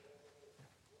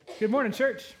Good morning,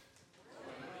 church.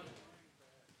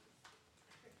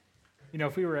 You know,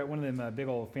 if we were at one of them big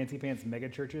old fancy pants mega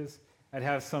churches, I'd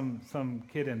have some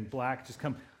kid in black just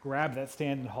come grab that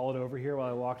stand and haul it over here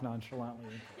while I walk nonchalantly.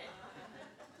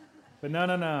 But no,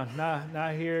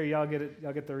 not here. Y'all get it.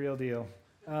 Y'all get the real deal.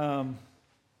 So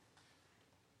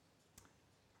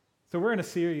we're in a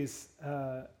series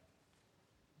that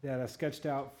I sketched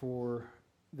out for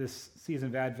this season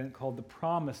of Advent called The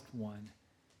Promised One.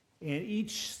 And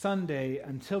each Sunday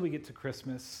until we get to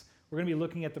Christmas, we're going to be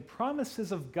looking at the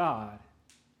promises of God,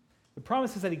 the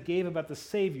promises that he gave about the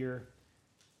Savior,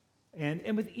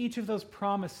 and with each of those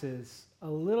promises, a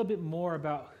little bit more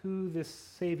about who this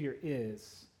Savior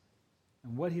is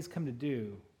and what he's come to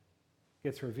do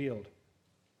gets revealed.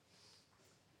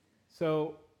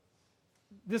 So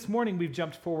this morning we've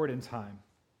jumped forward in time.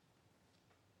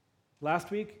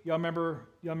 Last week, y'all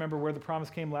remember where the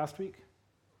promise came last week?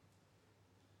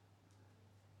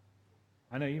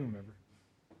 I know you remember.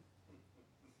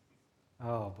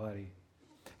 Oh, buddy.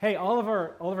 Hey, all of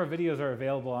our videos are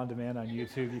available on demand on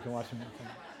YouTube. You can watch them.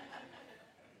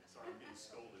 Sorry, I'm getting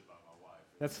scolded by my wife.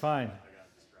 That's fine. I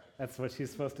got distracted. That's what she's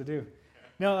supposed to do.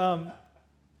 Now,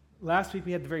 last week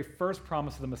we had the very first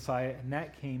promise of the Messiah, and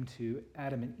that came to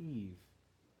Adam and Eve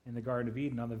in the Garden of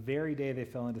Eden on the very day they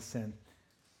fell into sin.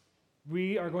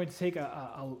 We are going to take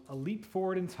a leap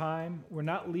forward in time. We're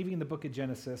not leaving the book of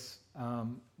Genesis,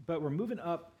 but we're moving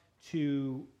up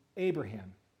to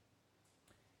Abraham.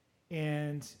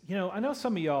 And, you know, I know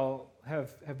some of y'all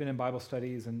have been in Bible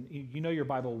studies and you know your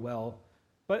Bible well,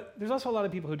 but there's also a lot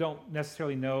of people who don't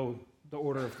necessarily know the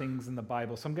order of things in the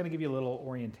Bible, so I'm going to give you a little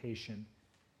orientation.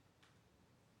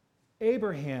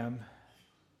 Abraham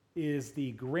is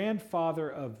the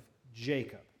grandfather of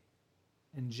Jacob.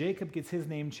 And Jacob gets his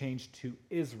name changed to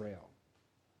Israel.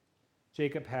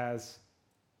 Jacob has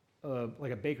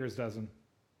like a baker's dozen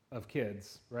of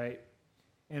kids, right?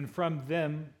 And from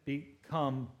them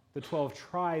become the 12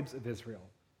 tribes of Israel.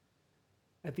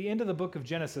 At the end of the book of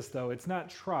Genesis, though, it's not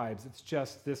tribes, it's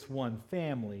just this one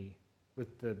family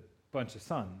with the bunch of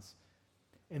sons.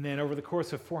 And then over the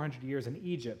course of 400 years in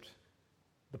Egypt,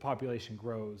 the population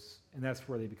grows, and that's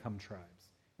where they become tribes.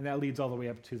 And that leads all the way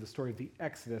up to the story of the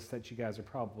Exodus that you guys are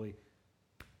probably,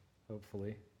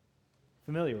 hopefully,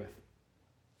 familiar with.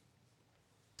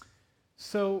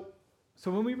 So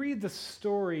when we read the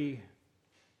story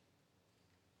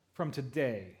from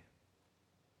today,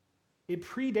 it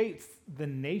predates the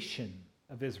nation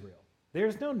of Israel.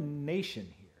 There's no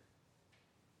nation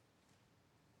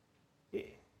here.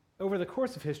 Over the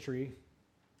course of history,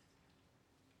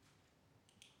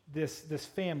 this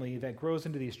family that grows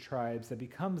into these tribes, that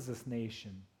becomes this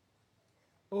nation,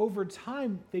 over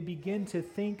time, they begin to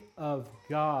think of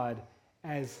God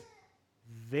as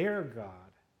their God,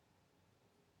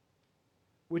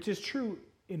 which is true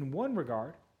in one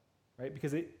regard, right?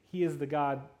 Because he is the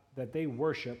God that they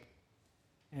worship,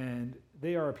 and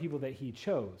they are a people that he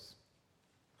chose.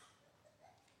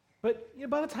 But you know,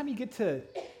 by the time you get to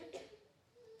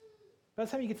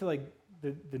like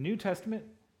the New Testament,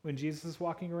 when Jesus is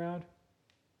walking around,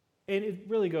 and it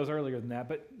really goes earlier than that,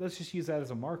 but let's just use that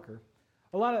as a marker.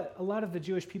 A lot of the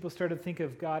Jewish people started to think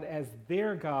of God as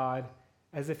their God,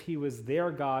 as if he was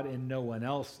their God and no one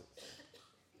else's,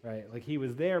 right? Like he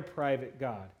was their private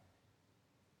God.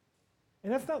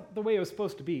 And that's not the way it was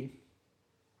supposed to be,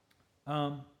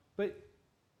 but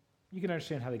you can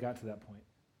understand how they got to that point.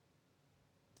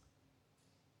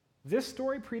 This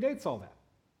story predates all that.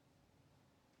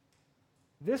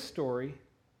 This story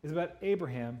is about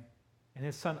Abraham and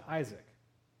his son Isaac.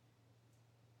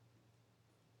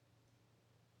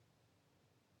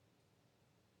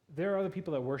 There are other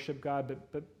people that worship God,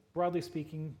 but broadly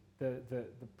speaking, the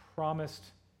promised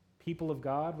people of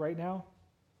God right now,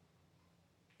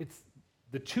 it's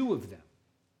the two of them.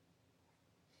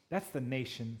 That's the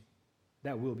nation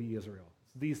that will be Israel.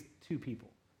 It's these two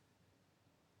people.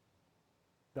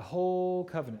 The whole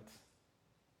covenant.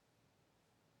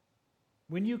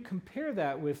 When you compare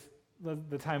that with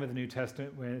the time of the New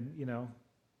Testament, when, you know,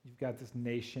 you've got this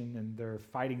nation and they're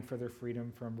fighting for their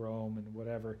freedom from Rome and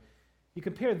whatever, you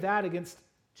compare that against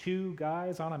two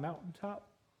guys on a mountaintop,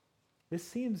 this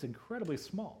seems incredibly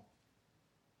small.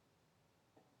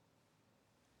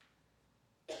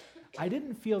 I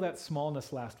didn't feel that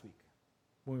smallness last week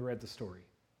when we read the story.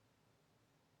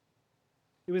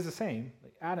 It was the same,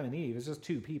 like Adam and Eve, it's just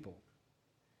two people.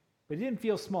 But it didn't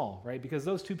feel small, right? Because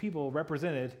those two people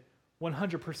represented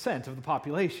 100% of the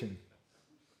population.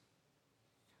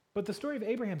 But the story of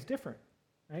Abraham's different,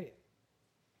 right?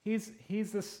 He's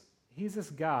this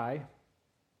guy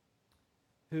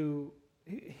who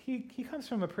he comes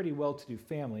from a pretty well-to-do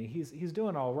family. He's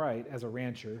doing all right as a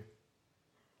rancher.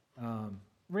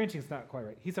 Ranching's not quite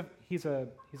right. He's a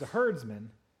herdsman,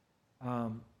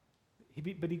 but he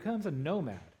becomes a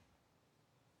nomad.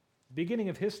 The beginning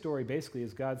of his story basically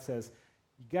is God says,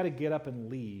 you got to get up and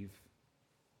leave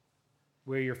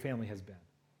where your family has been.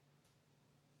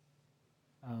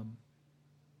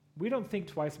 We don't think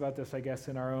twice about this, I guess,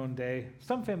 in our own day.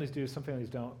 Some families do, some families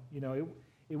don't.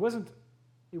 It wasn't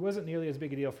nearly as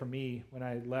big a deal for me when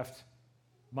I left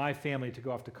my family to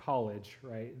go off to college,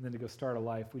 right, and then to go start a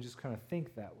life. We just kind of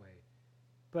think that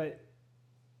way.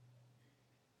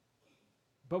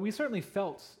 But we certainly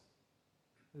felt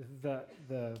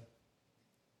the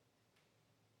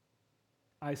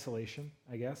isolation,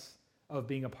 I guess, of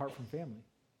being apart from family.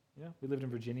 We lived in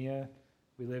Virginia.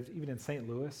 We lived even in St.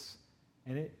 Louis,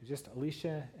 and it was just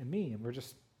Alicia and me, and we're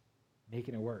just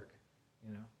making it work,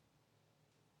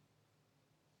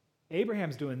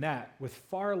 Abraham's doing that with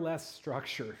far less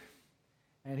structure,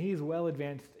 and he's well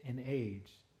advanced in age.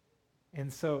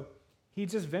 And so he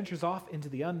just ventures off into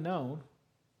the unknown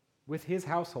with his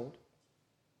household.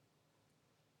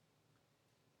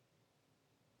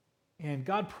 And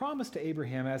God promised to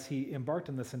Abraham as he embarked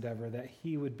on this endeavor that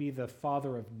he would be the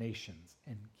father of nations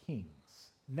and kings.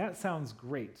 And that sounds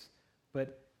great,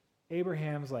 but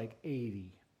Abraham's like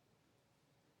 80.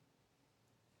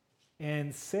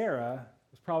 And Sarah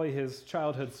was probably his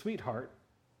childhood sweetheart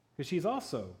because she's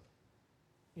also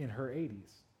in her 80s,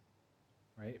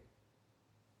 right?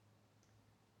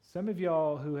 Some of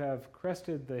y'all who have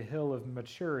crested the hill of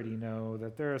maturity know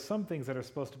that there are some things that are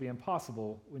supposed to be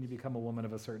impossible when you become a woman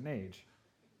of a certain age,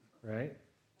 right?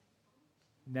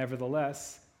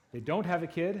 Nevertheless, they don't have a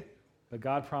kid, but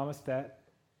God promised that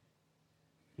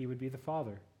he would be the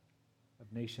father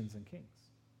of nations and kings.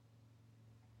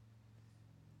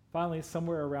 Finally,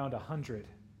 somewhere around 100,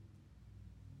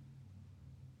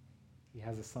 he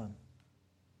has a son,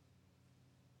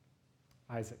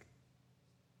 Isaac.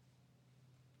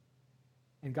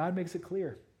 And God makes it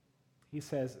clear. He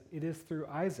says, it is through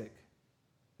Isaac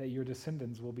that your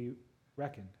descendants will be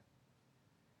reckoned.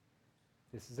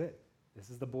 This is it. This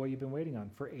is the boy you've been waiting on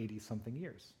for 80-something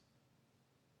years.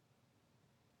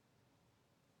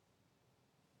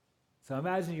 So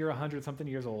imagine you're 100-something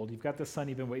years old. You've got this son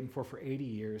you've been waiting for 80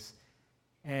 years.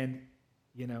 And,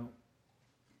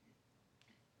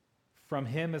 from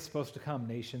him is supposed to come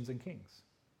nations and kings.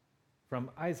 From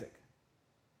Isaac.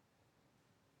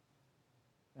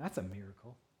 That's a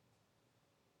miracle.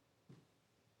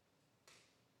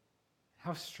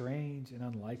 How strange and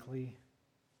unlikely.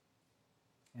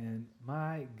 And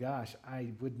my gosh,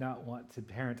 I would not want to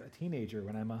parent a teenager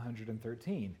when I'm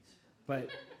 113. But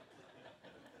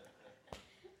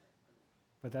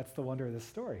that's the wonder of this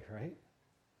story, right?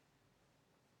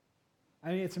 I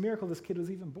mean, it's a miracle this kid was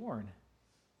even born.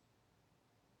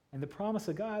 And the promise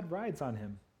of God rides on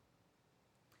him.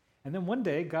 And then one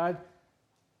day, God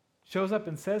shows up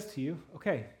and says to you,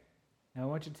 okay, now I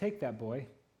want you to take that boy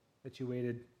that you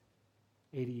waited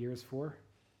 80 years for,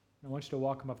 and I want you to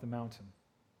walk him up the mountain.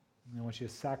 And I want you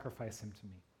to sacrifice him to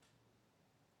me.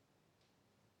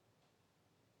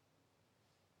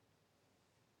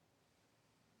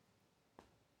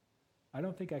 I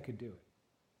don't think I could do it.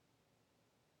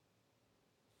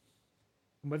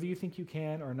 And whether you think you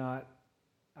can or not,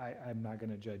 I'm not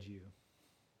going to judge you.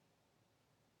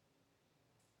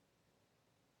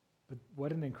 But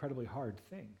what an incredibly hard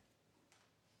thing.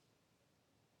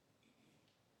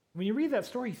 When you read that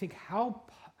story, you think, how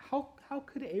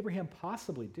could Abraham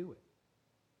possibly do it?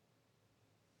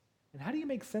 And how do you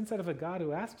make sense out of a God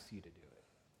who asks you to do it?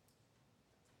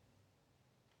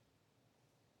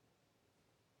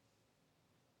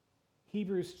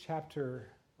 Hebrews chapter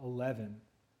 11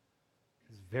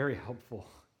 is very helpful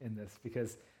in this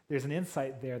because there's an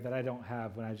insight there that I don't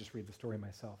have when I just read the story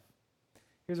myself.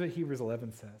 Here's what Hebrews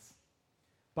 11 says.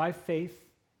 By faith,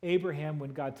 Abraham,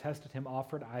 when God tested him,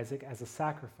 offered Isaac as a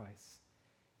sacrifice.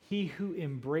 He who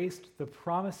embraced the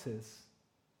promises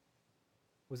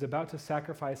was about to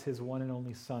sacrifice his one and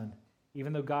only son,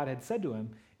 even though God had said to him,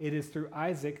 it is through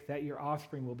Isaac that your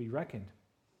offspring will be reckoned.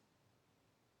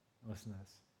 Listen to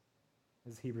this.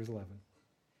 This is Hebrews 11.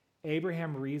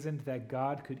 Abraham reasoned that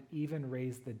God could even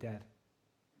raise the dead.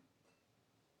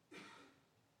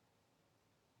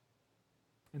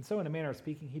 And so, in a manner of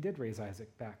speaking, he did raise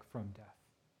Isaac back from death.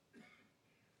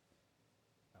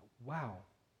 Wow.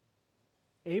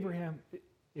 Abraham,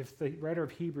 if the writer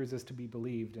of Hebrews is to be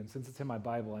believed, and since it's in my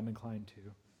Bible, I'm inclined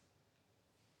to,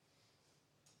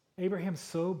 Abraham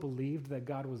so believed that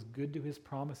God was good to his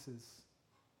promises.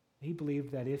 He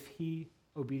believed that if he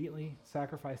obediently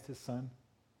sacrificed his son,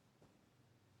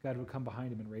 God would come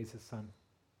behind him and raise his son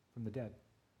from the dead.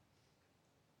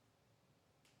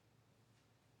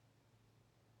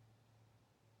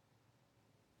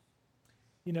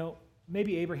 You know,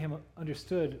 maybe Abraham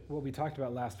understood what we talked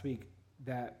about last week,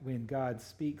 that when God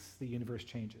speaks, the universe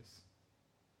changes.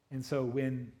 And so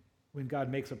when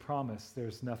God makes a promise,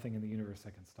 there's nothing in the universe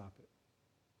that can stop it.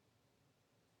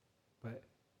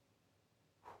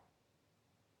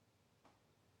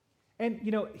 And,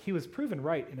 you know, he was proven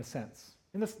right in a sense.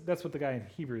 And that's what the guy in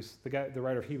Hebrews, the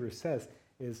writer of Hebrews says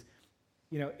is,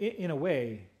 you know, in a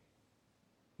way,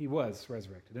 he was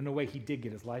resurrected. In a way, he did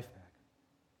get his life back.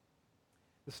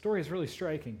 The story is really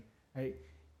striking. Right?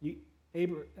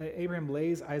 Abraham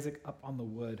lays Isaac up on the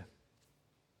wood,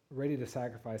 ready to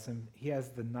sacrifice him. He has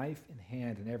the knife in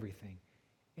hand and everything.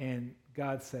 And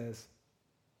God says,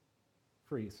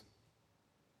 freeze.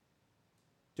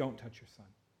 Don't touch your son.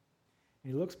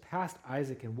 And he looks past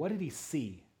Isaac, and what did he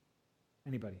see?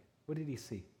 Anybody? What did he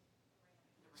see?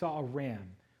 Saw a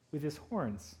ram with his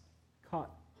horns caught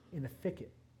in a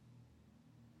thicket.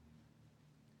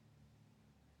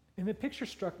 And the picture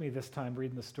struck me this time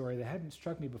reading the story that hadn't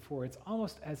struck me before. It's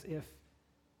almost as if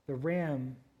the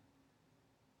ram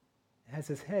has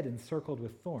his head encircled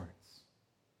with thorns.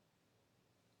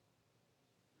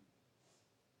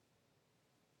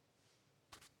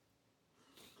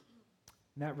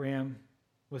 And that ram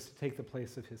was to take the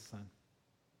place of his son.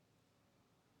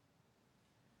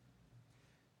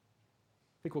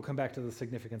 I think we'll come back to the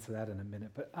significance of that in a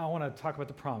minute, but I want to talk about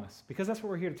the promise, because that's what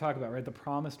we're here to talk about, right? The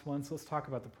promised one. So let's talk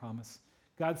about the promise.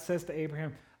 God says to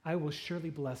Abraham, I will surely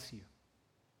bless you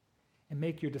and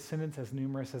make your descendants as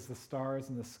numerous as the stars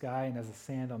in the sky and as the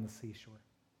sand on the seashore.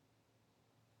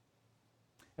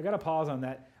 I got to pause on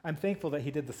that. I'm thankful that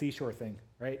he did the seashore thing,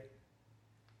 right?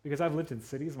 Because I've lived in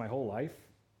cities my whole life.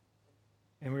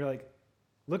 And we're like,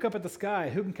 look up at the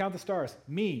sky. Who can count the stars?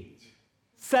 Me.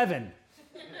 7.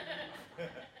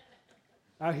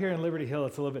 Out here in Liberty Hill,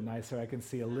 it's a little bit nicer. I can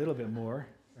see a little bit more,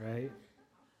 right?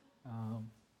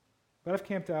 But I've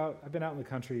camped out. I've been out in the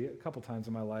country a couple times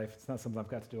in my life. It's not something I've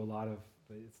got to do a lot of,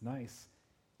 but it's nice.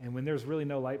 And when there's really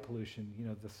no light pollution, you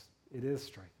know, it is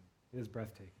striking. It is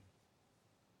breathtaking.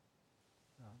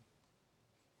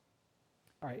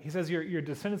 All right, he says, your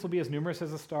descendants will be as numerous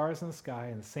as the stars in the sky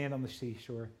and the sand on the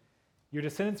seashore. Your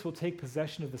descendants will take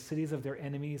possession of the cities of their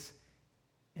enemies,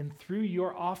 and through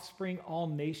your offspring, all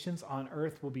nations on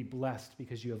earth will be blessed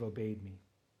because you have obeyed me.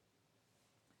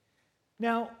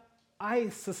 Now, I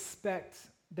suspect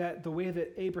that the way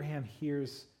that Abraham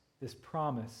hears this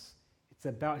promise, it's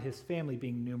about his family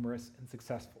being numerous and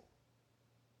successful.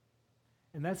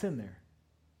 And that's in there.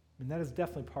 And that is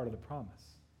definitely part of the promise.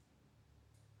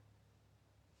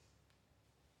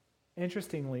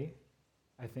 Interestingly,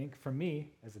 I think, for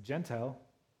me, as a Gentile,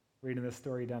 reading this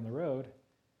story down the road,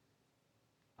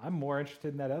 I'm more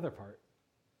interested in that other part.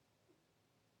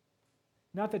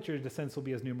 Not that your descendants will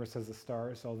be as numerous as the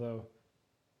stars, although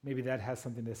maybe that has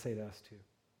something to say to us too.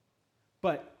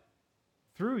 But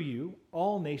through you,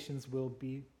 all nations will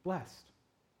be blessed.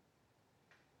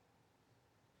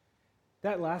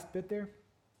 That last bit there,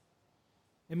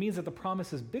 it means that the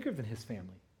promise is bigger than his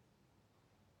family.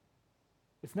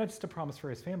 It's not just a promise for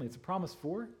his family, it's a promise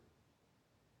for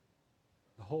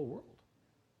the whole world.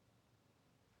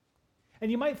 And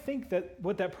you might think that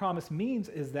what that promise means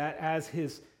is that as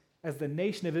the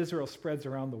nation of Israel spreads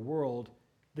around the world,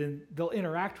 then they'll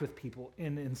interact with people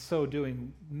and in so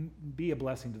doing be a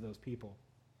blessing to those people.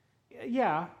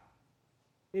 Yeah,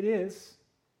 it is.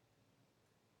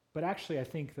 But actually, I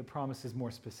think the promise is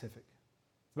more specific.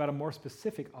 It's about a more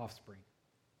specific offspring.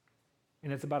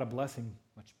 And it's about a blessing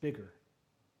much bigger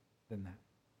than that.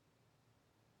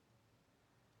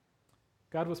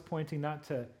 God was pointing not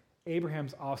to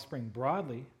Abraham's offspring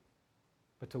broadly,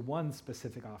 but to one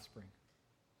specific offspring.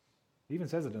 He even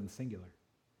says it in the singular.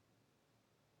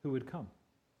 Who would come?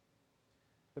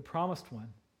 The promised one,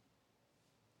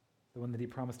 the one that he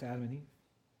promised to Adam and Eve,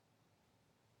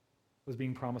 was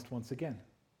being promised once again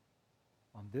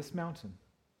on this mountain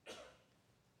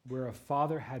where a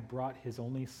father had brought his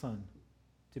only son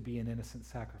to be an innocent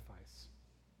sacrifice.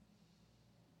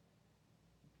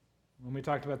 When we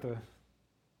talked about the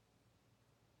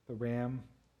ram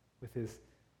with his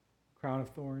crown of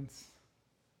thorns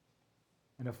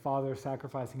and a father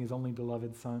sacrificing his only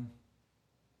beloved son,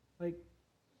 like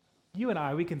you and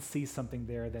I, we can see something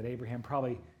there that Abraham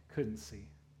probably couldn't see.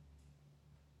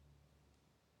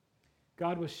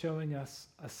 God was showing us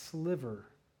a sliver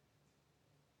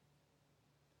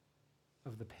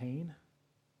of the pain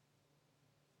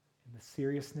and the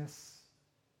seriousness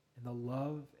and the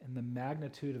love and the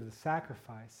magnitude of the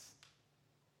sacrifice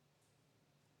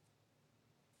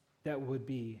that would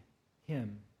be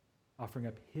him offering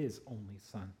up his only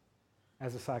son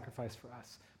as a sacrifice for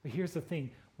us. But here's the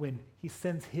thing. When he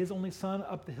sends his only son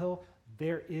up the hill,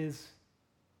 there is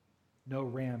no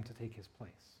ram to take his place.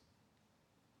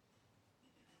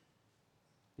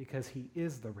 Because he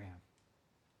is the ram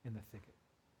in the thicket,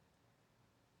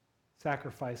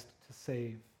 sacrificed to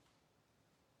save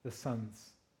the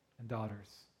sons and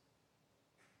daughters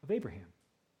of Abraham.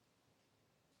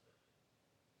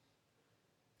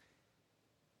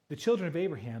 The children of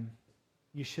Abraham,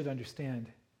 you should understand,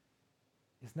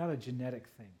 is not a genetic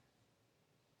thing.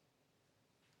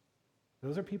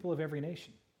 Those are people of every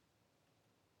nation.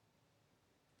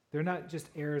 They're not just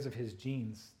heirs of his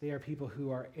genes. They are people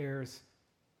who are heirs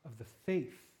of the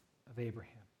faith of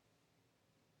Abraham.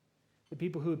 The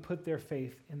people who would put their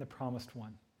faith in the promised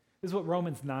one. This is what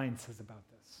Romans 9 says about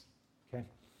this. Okay?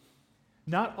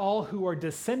 Not all who are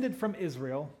descended from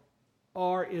Israel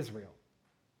are Israel.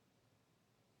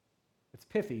 It's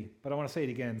pithy, but I want to say it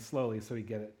again slowly so we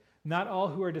get it. Not all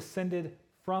who are descended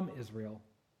from Israel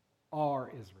are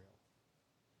Israel.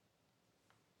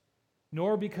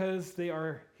 Nor because they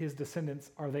are his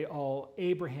descendants are they all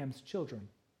Abraham's children.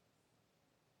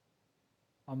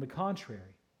 On the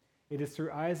contrary, it is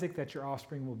through Isaac that your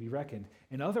offspring will be reckoned.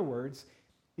 In other words,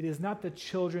 it is not the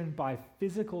children by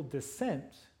physical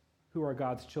descent who are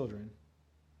God's children,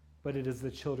 but it is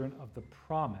the children of the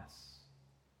promise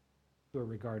who are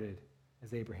regarded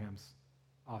as Abraham's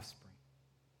offspring.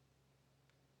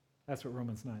 That's what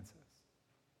Romans 9 says.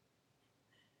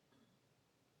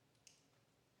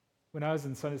 When I was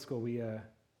in Sunday school, we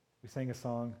sang a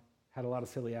song, had a lot of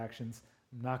silly actions.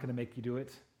 I'm not going to make you do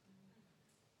it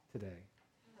today.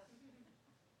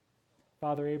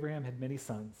 Father Abraham had many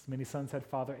sons. Many sons had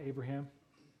Father Abraham.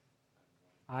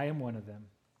 I am one of them,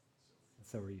 and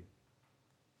so are you.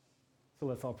 So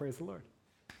let's all praise the Lord.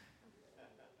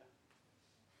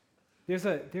 There's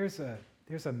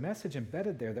a message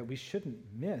embedded there that we shouldn't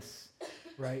miss,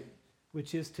 right?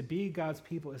 Which is to be God's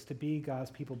people is to be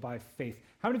God's people by faith.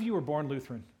 How many of you were born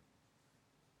Lutheran?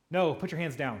 No, put your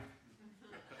hands down.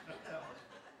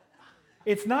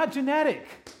 It's not genetic.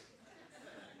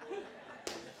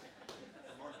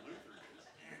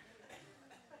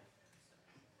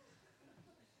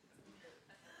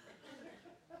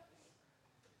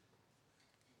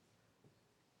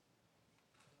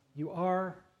 You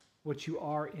are what you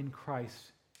are in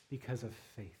Christ because of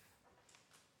faith.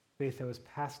 Faith that was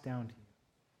passed down to you.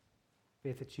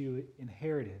 Faith that you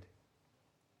inherited.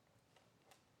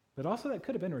 But also that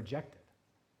could have been rejected.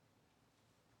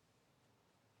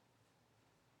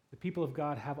 The people of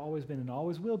God have always been and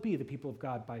always will be the people of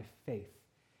God by faith.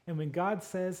 And when God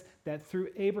says that through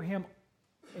Abraham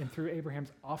and through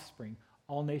Abraham's offspring,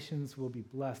 all nations will be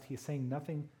blessed, he is saying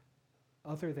nothing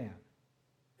other than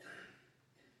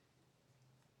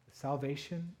the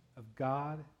salvation of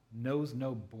God knows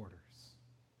no borders.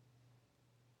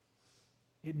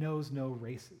 It knows no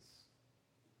races.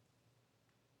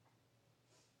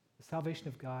 The salvation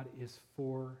of God is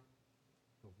for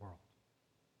the world.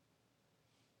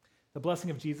 The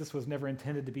blessing of Jesus was never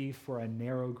intended to be for a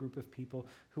narrow group of people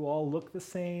who all look the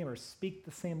same or speak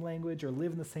the same language or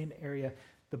live in the same area.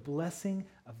 The blessing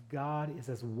of God is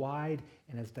as wide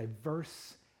and as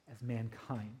diverse as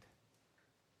mankind.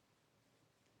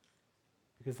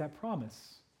 Because that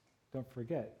promise, don't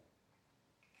forget,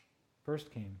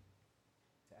 first came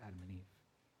to Adam and Eve.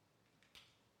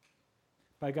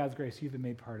 By God's grace, you've been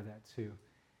made part of that too.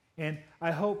 And I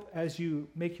hope as you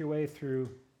make your way through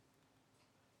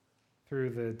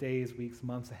the days, weeks,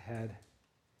 months ahead,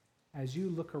 as you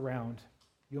look around,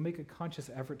 you'll make a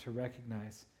conscious effort to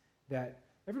recognize that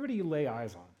everybody you lay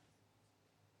eyes on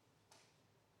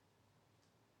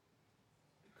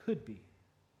could be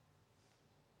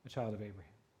a child of Abraham.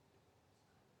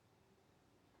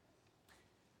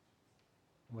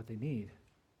 And what they need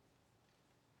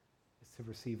is to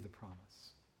receive the promise.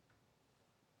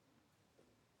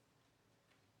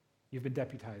 You've been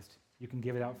deputized. You can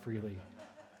give it out freely.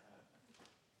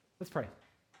 Let's pray.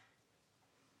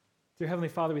 Dear Heavenly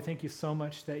Father, we thank you so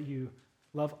much that you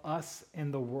love us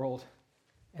and the world,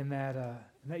 and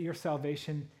that your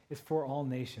salvation is for all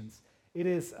nations. It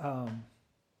is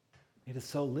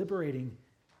so liberating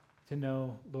to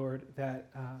know, Lord,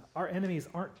 that our enemies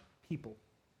aren't people,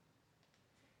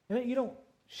 and that you don't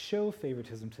show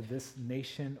favoritism to this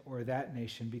nation or that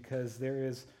nation because there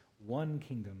is one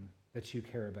kingdom that you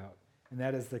care about, and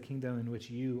that is the kingdom in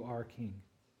which you are king.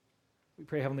 We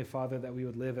pray, Heavenly Father, that we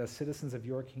would live as citizens of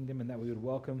your kingdom and that we would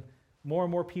welcome more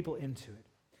and more people into it.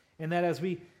 And that as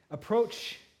we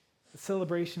approach the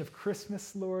celebration of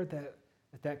Christmas, Lord,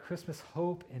 that Christmas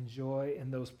hope and joy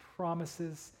and those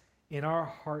promises in our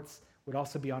hearts would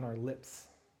also be on our lips,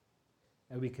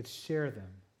 and we could share them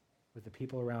with the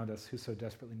people around us who so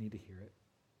desperately need to hear it.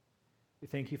 We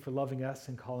thank you for loving us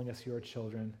and calling us your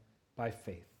children by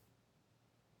faith.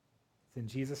 It's in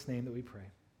Jesus' name that we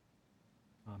pray.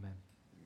 Amen.